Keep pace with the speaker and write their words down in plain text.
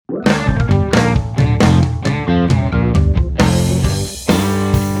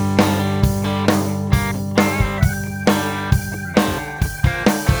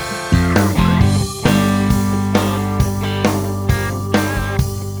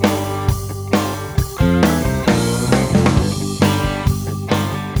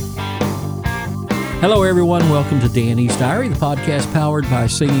Hello, everyone. Welcome to Danny's Diary, the podcast powered by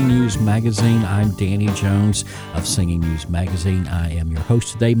Singing News Magazine. I'm Danny Jones of Singing News Magazine. I am your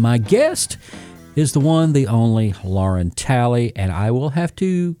host today. My guest is the one, the only, Lauren Talley, and I will have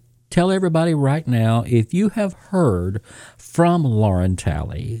to tell everybody right now, if you have heard from Lauren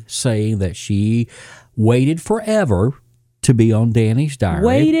Talley saying that she waited forever to be on Danny's Diary.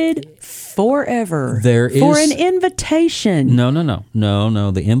 Waited forever. For an invitation. No.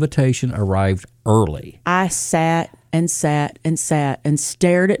 The invitation arrived early. I sat and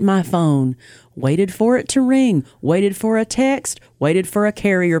stared at my phone, waited for it to ring, waited for a text, waited for a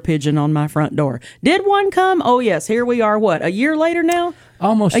carrier pigeon on my front door. Did one come? Oh, yes. Here we are, what, a year later now?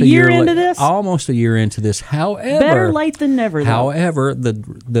 Almost a year into this? Almost a year into this. However, better late than never, though. However,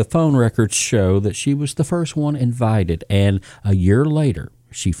 the phone records show that she was the first one invited, and a year later,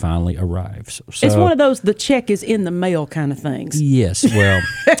 she finally arrives. So, it's one of those the check is in the mail kind of things. Yes, well,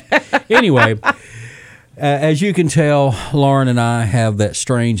 anyway, as you can tell, Lauren and I have that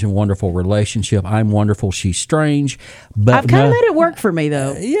strange and wonderful relationship. I'm wonderful, she's strange. But I've kind of made it work for me,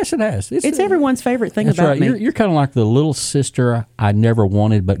 though. Yes, it has. It's everyone's favorite thing that's about right. me. You're kind of like the little sister I never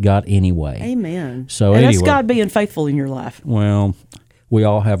wanted but got anyway. Amen. So and anyway, that's God being faithful in your life. Well, we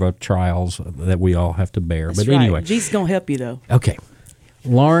all have our trials that we all have to bear. That's but right. anyway. Jesus is going to help you, though. Okay.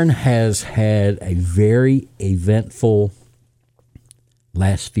 Lauren has had a very eventful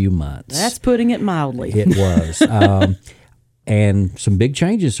last few months. That's putting it mildly. It was. And some big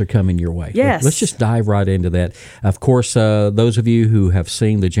changes are coming your way. Yes. Let's just dive right into that. Of course, those of you who have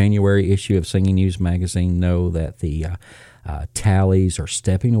seen the January issue of Singing News Magazine know that the Talleys are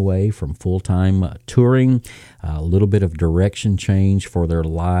stepping away from full-time touring, a little bit of direction change for their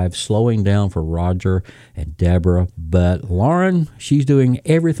lives, slowing down for Roger and Deborah. But Lauren, she's doing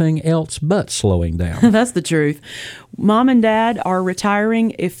everything else but slowing down. That's the truth. Mom and Dad are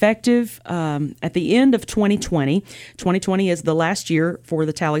retiring effective at the end of 2020. 2020 is the last year for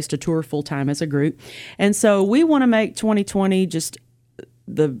the Talleys to tour full-time as a group. And so we want to make 2020 just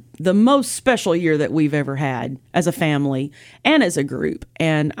the most special year that we've ever had as a family and as a group.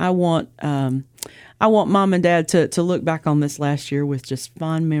 And I want Mom and Dad to look back on this last year with just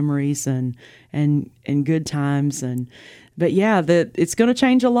fond memories and good times. But yeah, it's going to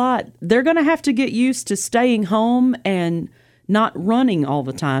change a lot. They're going to have to get used to staying home and not running all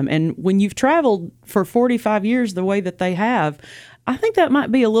the time. And when you've traveled for 45 years the way that they have, I think that might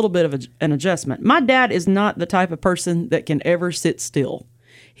be a little bit of an adjustment. My dad is not the type of person that can ever sit still.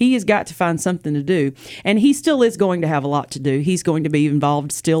 He has got to find something to do. And he still is going to have a lot to do. He's going to be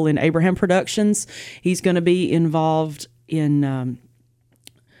involved still in Abraham Productions. He's going to be involved in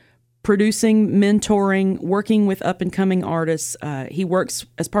producing, mentoring, working with up-and-coming artists. He works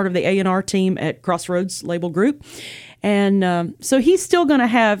as part of the A&R team at Crossroads Label Group. And so he's still going to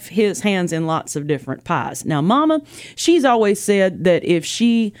have his hands in lots of different pies. Now, Mama, she's always said that if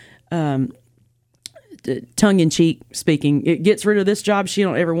she, tongue-in-cheek speaking, it gets rid of this job, she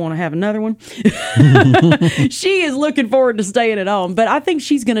don't ever want to have another one. She is looking forward to staying at home. But I think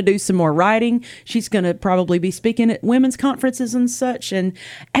she's going to do some more writing. She's going to probably be speaking at women's conferences and such. And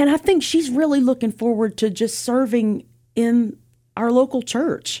I think she's really looking forward to just serving in our local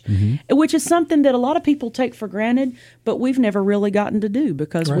church, which is something that a lot of people take for granted, but we've never really gotten to do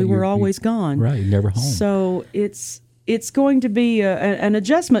because we were always gone. Right, never home. So it's going to be an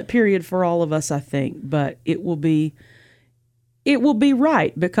adjustment period for all of us, I think, but it will be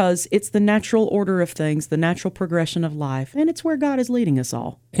right because it's the natural order of things, the natural progression of life, and it's where God is leading us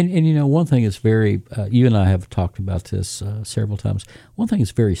all. And you know, one thing is very, you and I have talked about this several times, one thing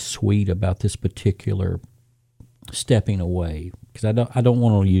is very sweet about this particular stepping away, because I don't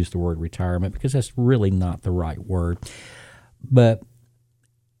want to use the word retirement because that's really not the right word. But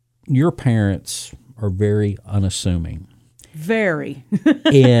your parents are very unassuming. Very.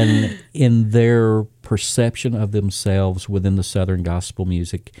 in their perception of themselves within the Southern gospel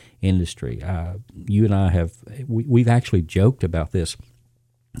music industry. You and I we've actually joked about this.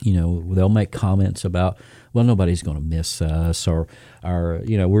 You know, they'll make comments about, well, nobody's going to miss us, or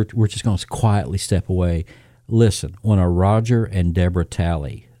you know, we're just going to quietly step away. Listen, when a Roger and Deborah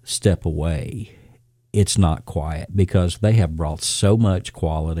Talley step away, it's not quiet because they have brought so much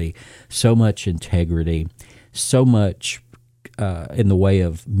quality, so much integrity, so much in the way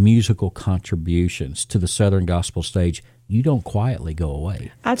of musical contributions to the Southern gospel stage. You don't quietly go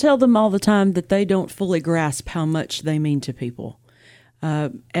away. I tell them all the time that they don't fully grasp how much they mean to people.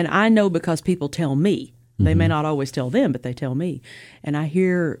 And I know because people tell me. They may not always tell them, but they tell me. And I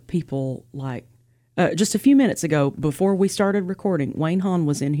hear people like, just a few minutes ago, before we started recording, Wayne Hahn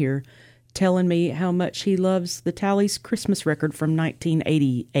was in here telling me how much he loves the Talley's Christmas record from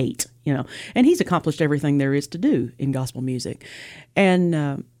 1988, and he's accomplished everything there is to do in gospel music.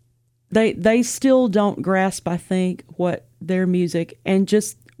 And they still don't grasp, I think, what their music and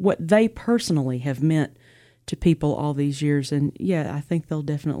just what they personally have meant to people all these years. And yeah, I think they'll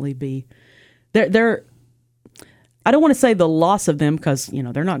definitely be, they're I don't want to say the loss of them because,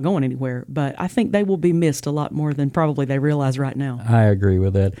 they're not going anywhere, but I think they will be missed a lot more than probably they realize right now. I agree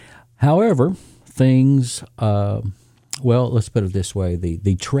with that. However, things, let's put it this way.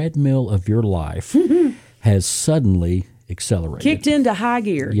 The treadmill of your life has suddenly accelerated. Kicked into high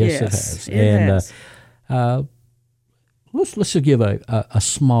gear. Yes, it has. Let's just give a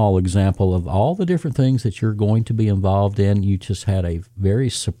small example of all the different things that you're going to be involved in. You just had a very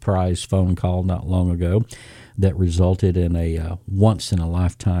surprise phone call not long ago that resulted in a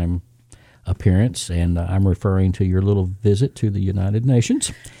once-in-a-lifetime appearance, and I'm referring to your little visit to the United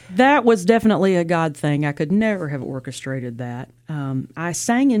Nations. That was definitely a God thing. I could never have orchestrated that. I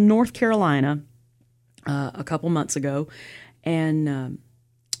sang in North Carolina a couple months ago, and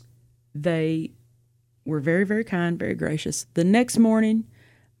they were very, very kind, very gracious. The next morning,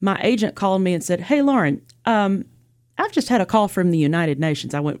 my agent called me and said, "Hey, Lauren, I've just had a call from the United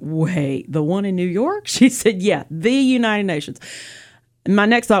Nations." I went, "Wait, the one in New York?" She said, "Yeah, the United Nations." And my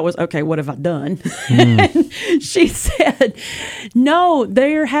next thought was, okay, what have I done? And she said, "No,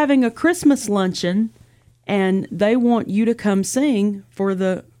 they're having a Christmas luncheon, and they want you to come sing for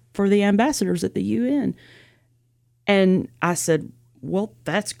the ambassadors at the UN." And I said, "Well,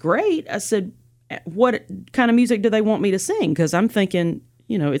 that's great." I said, "What kind of music do they want me to sing?" Because I'm thinking,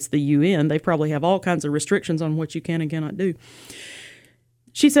 it's the UN. They probably have all kinds of restrictions on what you can and cannot do.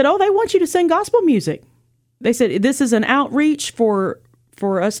 She said, "Oh, they want you to sing gospel music." They said, "This is an outreach for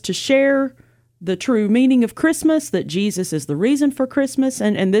us to share the true meaning of Christmas, that Jesus is the reason for Christmas,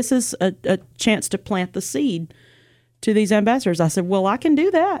 and this is a chance to plant the seed to these ambassadors." I said, "Well, I can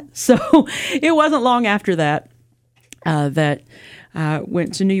do that." So it wasn't long after that that I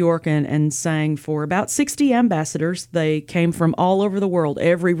went to New York and sang for about 60 ambassadors. They came from all over the world,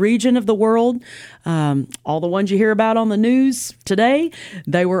 every region of the world, all the ones you hear about on the news today.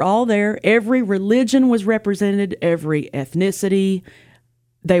 They were all there. Every religion was represented, every ethnicity.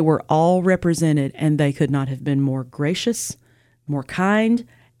 They were all represented, and they could not have been more gracious, more kind,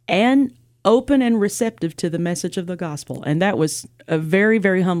 and open and receptive to the message of the gospel. And that was a very,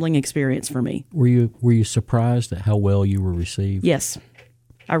 very humbling experience for me. Were you surprised at how well you were received? Yes,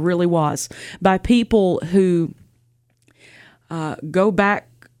 I really was. By people who go back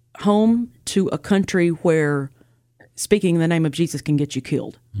home to a country where speaking the name of Jesus can get you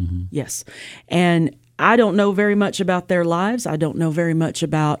killed. Mm-hmm. Yes. And I don't know very much about their lives. I don't know very much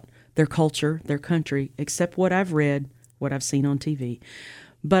about their culture, their country, except what I've read, what I've seen on TV.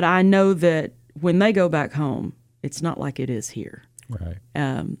 But I know that when they go back home, it's not like it is here. Right.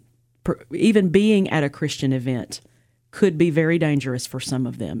 Even being at a Christian event could be very dangerous for some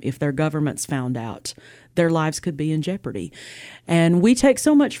of them. If their governments found out, their lives could be in jeopardy. And we take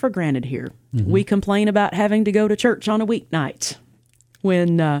so much for granted here. Mm-hmm. We complain about having to go to church on a weeknight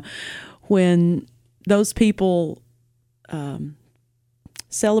when those people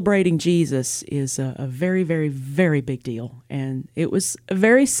celebrating Jesus is a very, very, very big deal. And it was a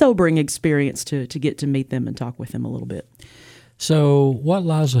very sobering experience to get to meet them and talk with them a little bit. So what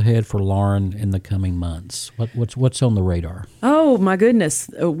lies ahead for Lauren in the coming months? What's on the radar? Oh, my goodness.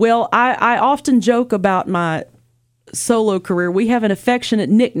 Well, I often joke about my solo career. We have an affectionate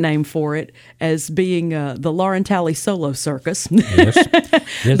nickname for it as being the Lauren Talley Solo Circus. Yes.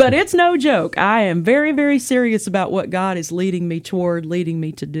 Yes. But it's no joke. I am very, very serious about what God is leading me toward, leading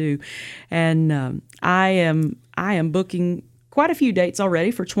me to do. And I am booking quite a few dates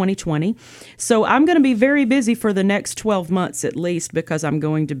already for 2020. So I'm going to be very busy for the next 12 months at least, because I'm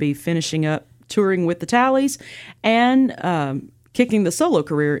going to be finishing up touring with the Talleys and kicking the solo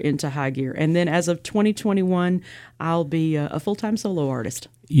career into high gear. And then as of 2021, I'll be a full-time solo artist.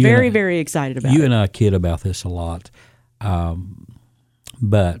 Very excited about it. You and I kid about this a lot,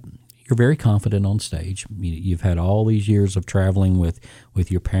 but you're very confident on stage. You've had all these years of traveling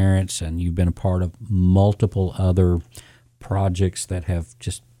with your parents, and you've been a part of multiple other projects that have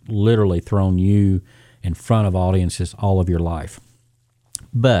just literally thrown you in front of audiences all of your life.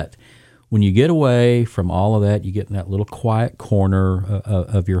 But when you get away from all of that, you get in that little quiet corner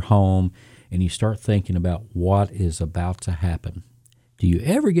of your home, and you start thinking about what is about to happen. Do you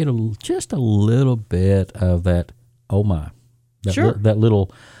ever get just a little bit of that, oh my, that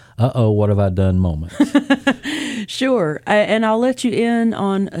little, uh-oh, what have I done moment? Sure. And I'll let you in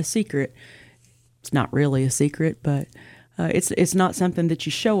on a secret. It's not really a secret, but It's not something that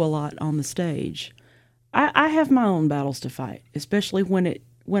you show a lot on the stage. I have my own battles to fight, especially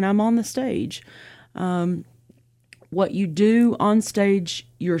when I'm on the stage. What you do on stage,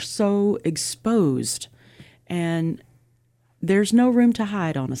 you're so exposed, and there's no room to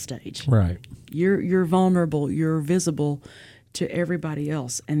hide on a stage. Right. You're vulnerable. You're visible to everybody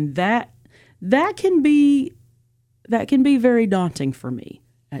else, and that can be very daunting for me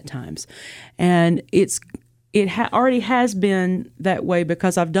at times, and it already has been that way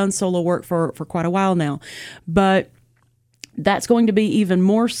because I've done solo work for quite a while now, but that's going to be even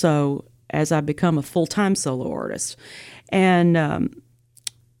more so as I become a full-time solo artist. And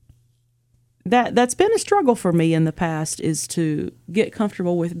that's been a struggle for me in the past, is to get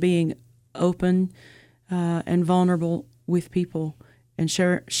comfortable with being open and vulnerable with people and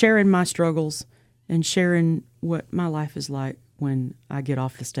sharing my struggles and sharing what my life is like when I get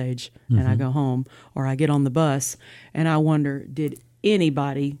off the stage and I go home, or I get on the bus and I wonder, did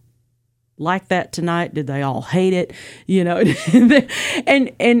anybody like that tonight? Did they all hate it? You know,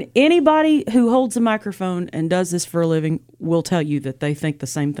 and anybody who holds a microphone and does this for a living will tell you that they think the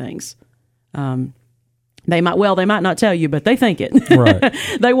same things. They might not tell you, but they think it. Right.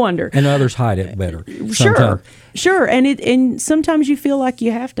 They wonder. And others hide it better. Sometimes. Sure. And sometimes you feel like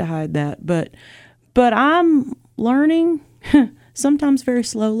you have to hide that, but I'm learning, sometimes very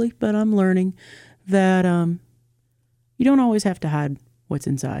slowly, but I'm learning that you don't always have to hide what's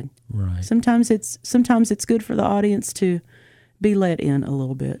inside. Right. Sometimes it's good for the audience to be let in a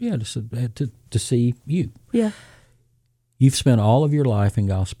little bit. Yeah, to see you. Yeah. You've spent all of your life in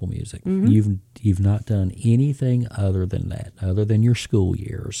gospel music. Mm-hmm. You've not done anything other than that, other than your school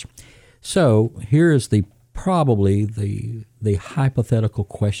years. So here is probably the hypothetical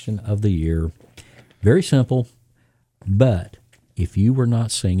question of the year. Very simple, but if you were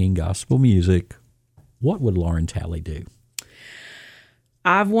not singing gospel music, what would Lauren Talley do?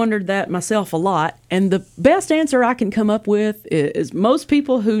 I've wondered that myself a lot, and the best answer I can come up with is most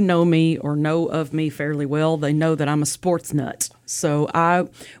people who know me or know of me fairly well, they know that I'm a sports nut. So I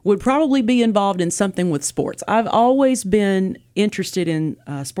would probably be involved in something with sports. I've always been interested in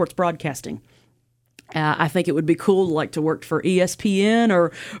sports broadcasting. I think it would be cool, to work for ESPN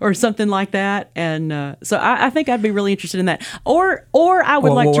or something like that, and so I think I'd be really interested in that. Or I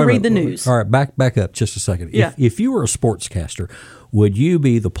would like to read the news. All right, back up just a second. Yeah. If you were a sportscaster, would you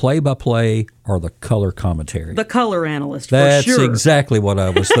be the play-by-play or the color commentary? The color analyst, That's for sure. exactly what I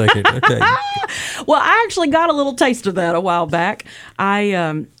was thinking. Okay. Well, I actually got a little taste of that a while back.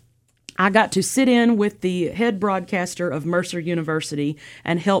 I got to sit in with the head broadcaster of Mercer University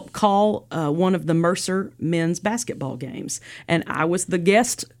and help call one of the Mercer men's basketball games. And I was the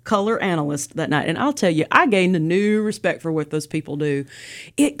guest color analyst that night. And I'll tell you, I gained a new respect for what those people do.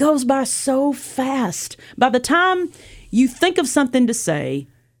 It goes by so fast. By the time you think of something to say,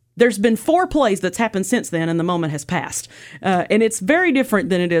 there's been 4 plays that's happened since then, and the moment has passed. And it's very different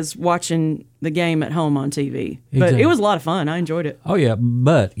than it is watching the game at home on TV. But Exactly. It was a lot of fun. I enjoyed it. Oh, yeah,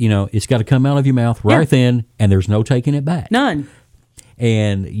 but, it's got to come out of your mouth right then, and there's no taking it back. None.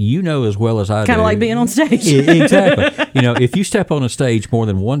 And you know as well as I do. Kind of like being on stage. Exactly. If you step on a stage more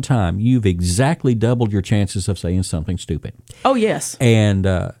than one time, you've exactly doubled your chances of saying something stupid. Oh, yes. And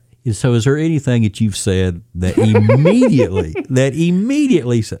so is there anything that you've said that immediately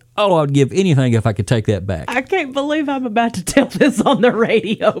said, oh, I'd give anything if I could take that back? I can't believe I'm about to tell this on the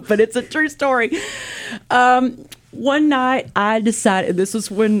radio, but it's a true story. One night I decided, this was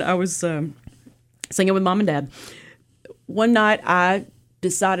when I was singing with Mom and Dad. One night I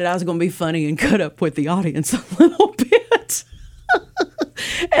decided I was going to be funny and cut up with the audience a little bit.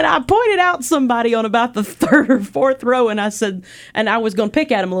 And I pointed out somebody on about the 3rd or 4th row, and I said, and I was going to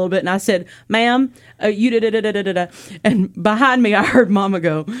pick at him a little bit, and I said, ma'am, you da-da-da-da-da-da. And behind me, I heard Mama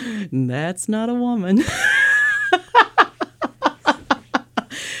go, that's not a woman.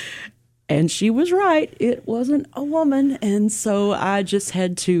 And she was right. It wasn't a woman. And so I just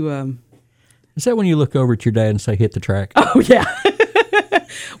had to... Is that when you look over at your dad and say, hit the track? Oh, yeah.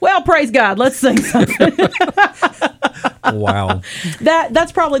 Well, praise God. Let's sing something. Wow.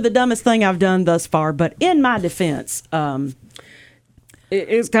 That's probably the dumbest thing I've done thus far. But in my defense,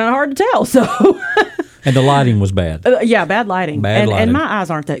 it's kind of hard to tell. So, And the lighting was bad. Yeah, bad lighting. And my eyes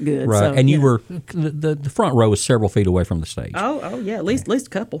aren't that good. Right. So, And you were, the front row was several feet away from the stage. Oh, yeah. At least a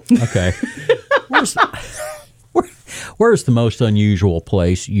couple. Okay. Where's the most unusual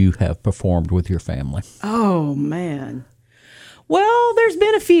place you have performed with your family? Oh, man. Well, there's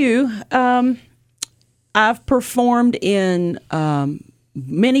been a few. I've performed in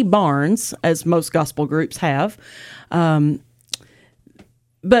many barns, as most gospel groups have.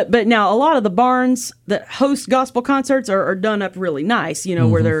 But now a lot of the barns that host gospel concerts are done up really nice,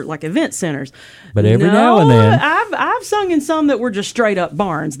 where they're like event centers. But every now and then, I've sung in some that were just straight up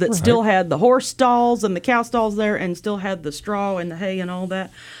barns that still had the horse stalls and the cow stalls there, and still had the straw and the hay and all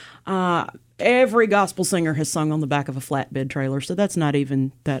that. Every gospel singer has sung on the back of a flatbed trailer, so that's not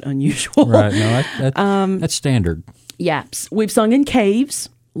even that unusual. Right? No, that's standard. Yeah, we've sung in caves.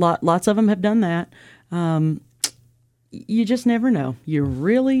 Lots of them have done that. You just never know. You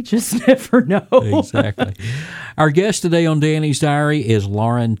really just never know. Exactly. Our guest today on Danny's Diary is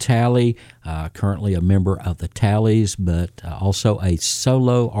Lauren Talley, currently a member of the Talleys, but also a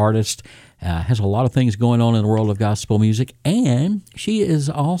solo artist. Has a lot of things going on in the world of gospel music, and she is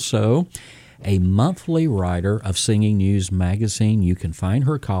also a monthly writer of Singing News magazine. You can find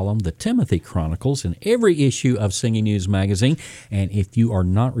her column, The Timothy Chronicles, in every issue of Singing News magazine. And if you are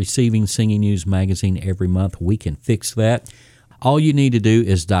not receiving Singing News magazine every month, we can fix that. All you need to do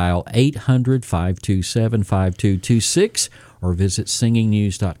is dial 800-527-5226 or visit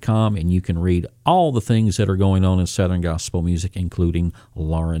singingnews.com, and you can read all the things that are going on in Southern gospel music, including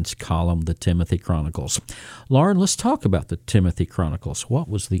Lauren's column, The Timothy Chronicles. Lauren, let's talk about The Timothy Chronicles. What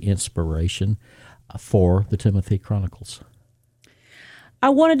was the inspiration for The Timothy Chronicles? I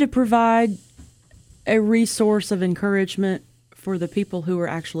wanted to provide a resource of encouragement for the people who are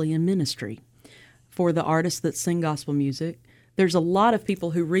actually in ministry, for the artists that sing gospel music. There's a lot of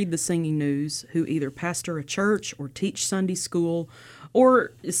people who read the Singing News who either pastor a church or teach Sunday school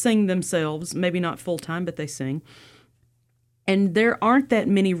or sing themselves, maybe not full-time, but they sing. And there aren't that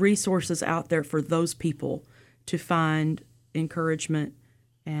many resources out there for those people to find encouragement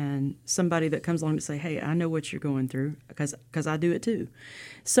and somebody that comes along to say, hey, I know what you're going through, because I do it too.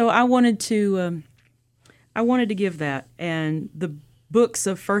 So I wanted to give that. And the books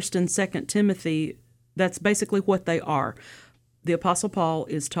of 1st and 2nd Timothy, that's basically what they are. The Apostle Paul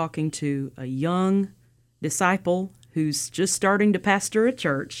is talking to a young disciple who's just starting to pastor a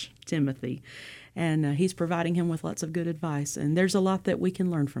church, Timothy, and he's providing him with lots of good advice. And there's a lot that we can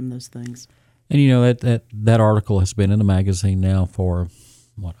learn from those things. And that article has been in the magazine now for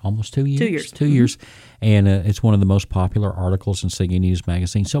almost 2 years? 2 years. 2 years. And it's one of the most popular articles in Singing News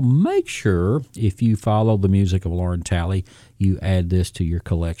magazine. So make sure, if you follow the music of Lauren Talley, you add this to your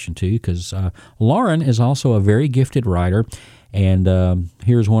collection too, because Lauren is also a very gifted writer. And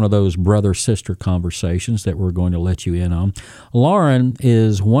here's one of those brother-sister conversations that we're going to let you in on. Lauren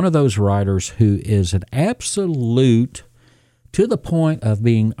is one of those writers who is an absolute, to the point of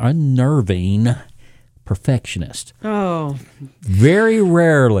being unnerving, perfectionist. Oh. Very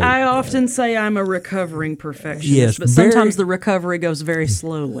rarely. I often say I'm a recovering perfectionist, but sometimes the recovery goes very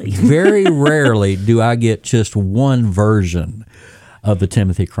slowly. Very rarely do I get just one version of the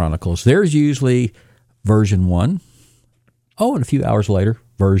Timothy Chronicles. There's usually version 1. Oh, and a few hours later,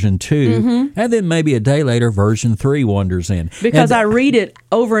 version 2, and then maybe a day later, version 3 wanders in. Because I read it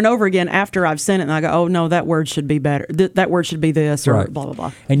over and over again after I've sent it, and I go, oh, no, that word should be better. That word should be this, or blah, blah,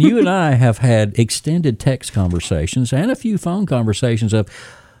 blah. And you and I have had extended text conversations and a few phone conversations of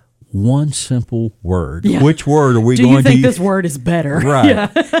one simple word. Yeah. Which word are we going to use? Do you think this word is better? Right.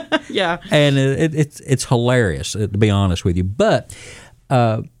 Yeah. Yeah. And it's hilarious, to be honest with you. But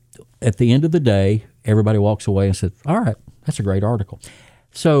at the end of the day, everybody walks away and says, all right, that's a great article.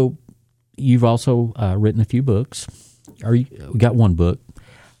 So you've also written a few books. We got one book.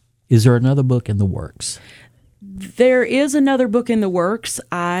 Is there another book in the works? There is another book in the works.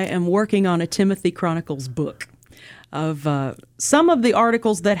 I am working on a Timothy Chronicles book of some of the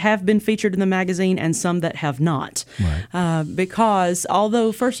articles that have been featured in the magazine and some that have not. Right. Because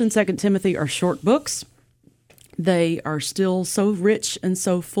although 1st and 2nd Timothy are short books, they are still so rich and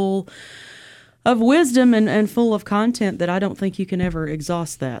so full of wisdom and full of content that I don't think you can ever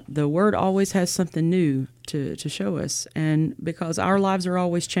exhaust that. The Word always has something new to show us. And because our lives are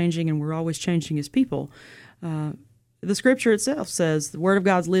always changing and we're always changing as people, the Scripture itself says the Word of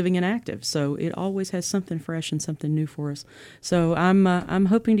God's living and active. So it always has something fresh and something new for us. So I'm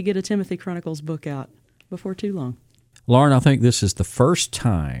hoping to get a Timothy Chronicles book out before too long. Lauren, I think this is the first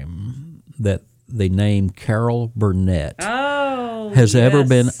time that the name Carol Burnett has ever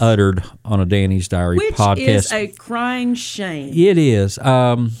been uttered on a Danny's Diary podcast. Which is a crying shame. It is.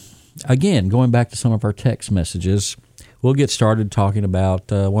 Again, going back to some of our text messages, we'll get started talking about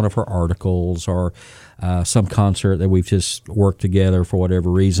one of her articles or some concert that we've just worked together for whatever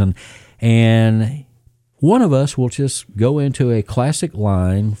reason. And one of us will just go into a classic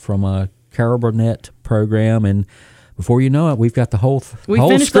line from a Carol Burnett program, and before you know it, we've got the whole script.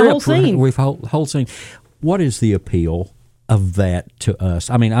 The whole scene. We've whole scene. What is the appeal of that to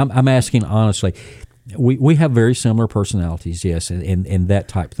us? I mean, I'm asking honestly. we have very similar personalities, yes, and that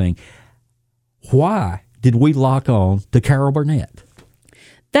type thing. Why did we lock on to Carol Burnett?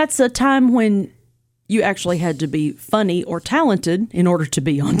 That's a time when you actually had to be funny or talented in order to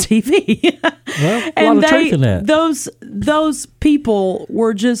be on TV. Well, a lot of truth in that. Those people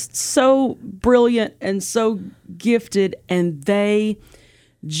were just so brilliant and so gifted, and they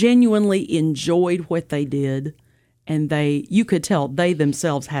genuinely enjoyed what they did. And you could tell they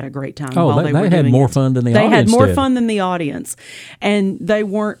themselves had a great time while they were doing it. They had more fun than the audience did. They had more did. fun than the audience. And they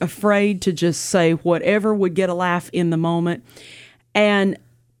weren't afraid to just say whatever would get a laugh in the moment. And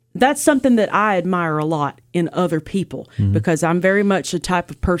that's something that I admire a lot in other people, because I'm very much a type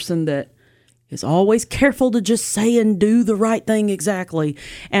of person that is always careful to just say and do the right thing exactly.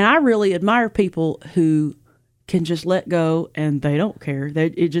 And I really admire people who can just let go and they don't care.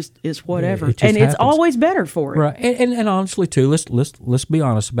 It just is whatever. It just and happens. It's always better for it. Right. And honestly, too, let's be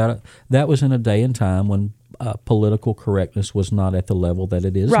honest about it. That was in a day and time when political correctness was not at the level that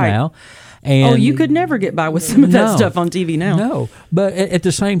it is now. And you could never get by with some of that stuff on TV now. No. But at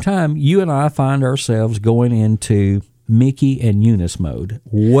the same time, you and I find ourselves going into Mickey and Eunice mode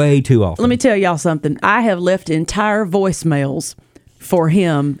way too often. Let me tell y'all something. I have left entire voicemails for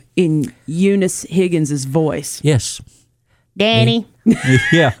him in Eunice Higgins' voice. Yes. Danny.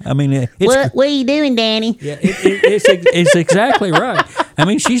 Yeah, I mean, What are you doing, Danny? Yeah, it's exactly right. I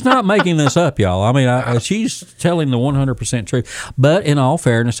mean, she's not making this up, y'all. I mean, she's telling the 100% truth. But in all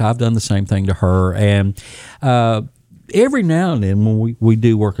fairness, I've done the same thing to her. And every now and then when we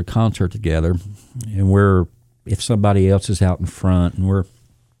do work a concert together, and if somebody else is out in front and we're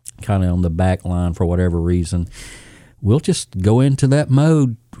kind of on the back line for whatever reason, we'll just go into that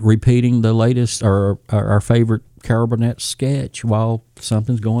mode, repeating the latest or our favorite Carol Burnett sketch while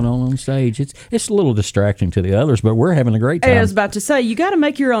something's going on stage. It's a little distracting to the others, but we're having a great time. I was about to say, you got to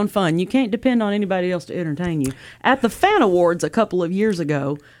make your own fun. You can't depend on anybody else to entertain you. At the Fan Awards a couple of years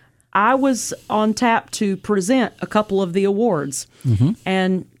ago, I was on tap to present a couple of the awards.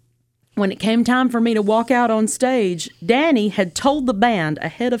 And when it came time for me to walk out on stage, Danny had told the band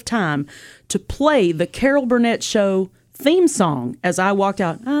ahead of time to play the Carol Burnett Show theme song as I walked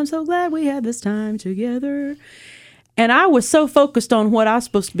out. I'm so glad we had this time together. And I was so focused on what I was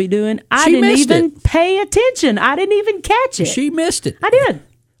supposed to be doing, I didn't even pay attention. I didn't even catch it. She missed it. I did.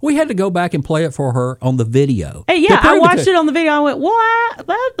 We had to go back and play it for her on the video. Hey, yeah, I watched it on the video. I went, "What?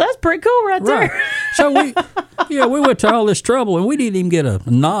 That's pretty cool right there." So we went to all this trouble and we didn't even get a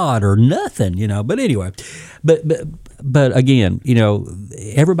nod or nothing, But anyway, but again,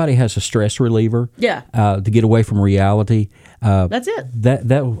 everybody has a stress reliever. Yeah. To get away from reality. That's it.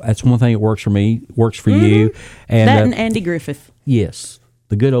 That's one thing that works for me. Works for you. And that and Andy Griffith. Yes,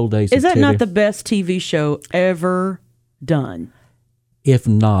 the good old days. Is that not the best TV show ever done? If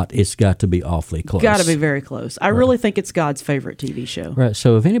not, it's got to be awfully close. Got to be very close. I really think it's God's favorite TV show. Right.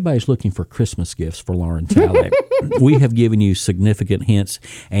 So if anybody's looking for Christmas gifts for Lauren Talley, we have given you significant hints,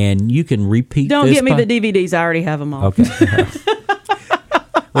 and you can repeat Don't this. get me the DVDs. I already have them all. Okay.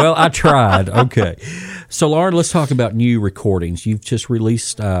 Well, I tried. Okay. So, Lauren, let's talk about new recordings. You've just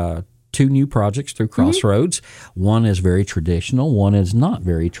released 2 new projects through Crossroads. One is very traditional. One is not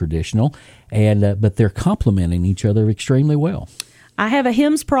very traditional, and but they're complementing each other extremely well. I have a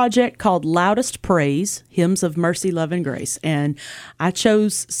hymns project called Loudest Praise, Hymns of Mercy, Love, and Grace. And I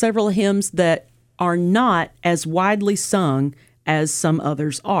chose several hymns that are not as widely sung as some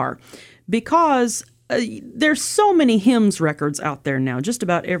others are. Because there's so many hymns records out there now. Just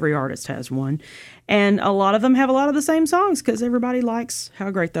about every artist has one. And a lot of them have a lot of the same songs because everybody likes How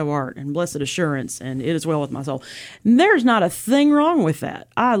Great Thou Art and Blessed Assurance and It Is Well With My Soul. And there's not a thing wrong with that.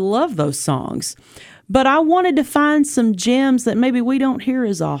 I love those songs. But I wanted to find some gems that maybe we don't hear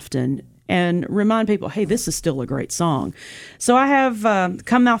as often and remind people, hey, this is still a great song. So I have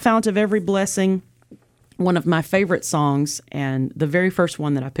Come Thou Fount of Every Blessing, one of my favorite songs, and the very first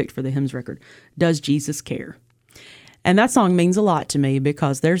one that I picked for the hymns record, Does Jesus Care? And that song means a lot to me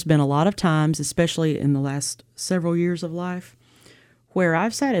because there's been a lot of times, especially in the last several years of life, where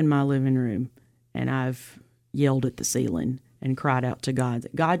I've sat in my living room and I've yelled at the ceiling and cried out to God,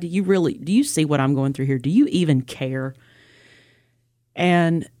 God, do you see what I'm going through here? Do you even care?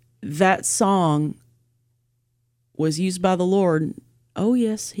 And that song was used by the Lord. Oh,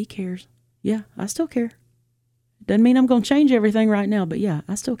 yes, he cares. Yeah, I still care. Doesn't mean I'm going to change everything right now, but yeah,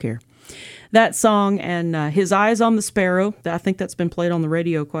 I still care. That song and His Eyes on the Sparrow, I think that's been played on the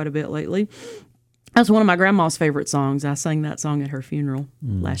radio quite a bit lately. That's one of my grandma's favorite songs. I sang that song at her funeral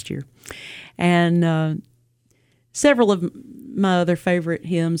last year. And several of my other favorite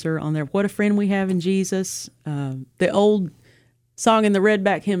hymns are on there. What a Friend We Have in Jesus. The old song in the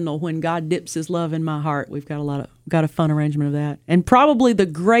Redback hymnal, "When God Dips His Love in My Heart." We've got a fun arrangement of that. And probably the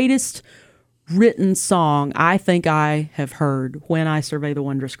greatest written song I think I have heard, "When I Survey the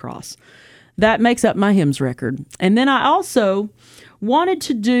Wondrous Cross." That makes up my hymns record. And then I also wanted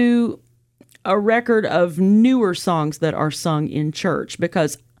to do a record of newer songs that are sung in church,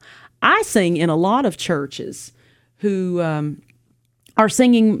 because I sing in a lot of churches who are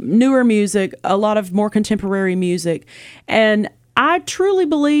singing newer music, a lot of more contemporary music. And I truly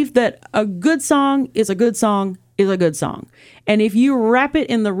believe that a good song is a good song is a good song. And if you wrap it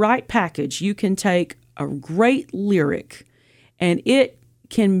in the right package, you can take a great lyric and it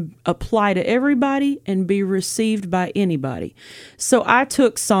can apply to everybody and be received by anybody. So I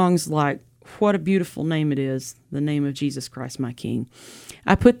took songs like "What a Beautiful Name It Is," the name of Jesus Christ, my King.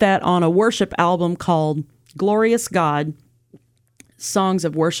 I put that on a worship album called "Glorious God, Songs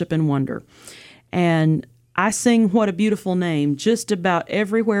of Worship and Wonder." And I sing "What a Beautiful Name" just about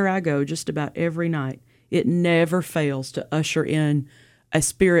everywhere I go, just about every night. It never fails to usher in a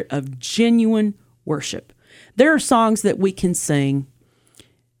spirit of genuine worship. There are songs that we can sing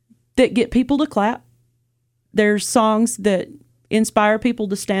that get people to clap. There's songs that inspire people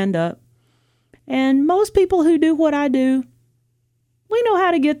to stand up. And most people who do what I do, we know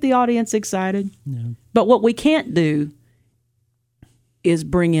how to get the audience excited. Yeah. But what we can't do is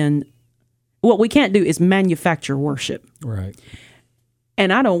manufacture worship. Right.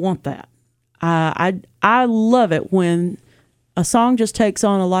 And I don't want that. I love it when a song just takes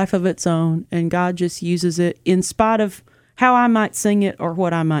on a life of its own and God just uses it in spite of how I might sing it or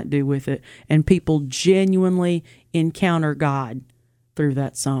what I might do with it, and people genuinely encounter God through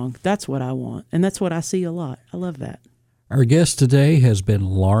that song. That's what I want, and that's what I see a lot. I love that. Our guest today has been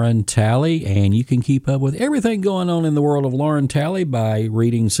Lauren Talley, and you can keep up with everything going on in the world of Lauren Talley by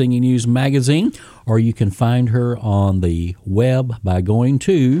reading Singing News Magazine, or you can find her on the web by going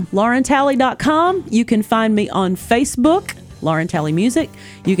to laurentalley.com. You can find me on Facebook, Lauren Talley Music.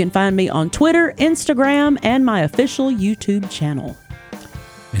 You can find me on Twitter, Instagram, and my official YouTube channel.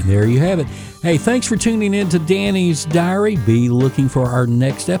 And there you have it. Hey, thanks for tuning in to Danny's Diary. Be looking for our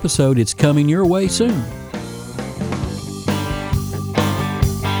next episode. It's coming your way soon.